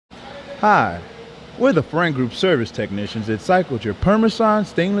Hi, we're the Frain Group service technicians that cycled your Perma San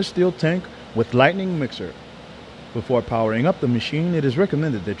stainless steel tank with lightning mixer. Before powering up the machine, it is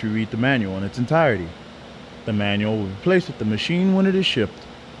recommended that you read the manual in its entirety. The manual will be placed at the machine when it is shipped.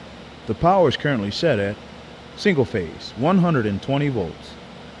 The power is currently set at single phase, 120 volts.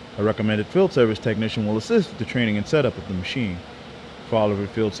 A recommended field service technician will assist with the training and setup of the machine. For all of your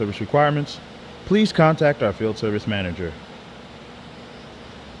field service requirements, please contact our field service manager.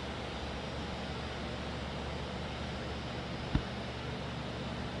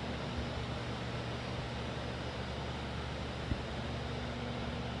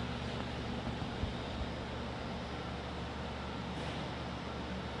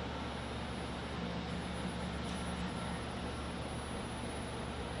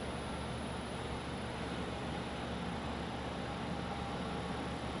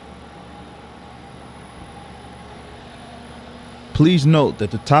 Please note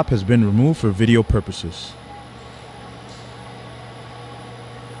that the top has been removed for video purposes.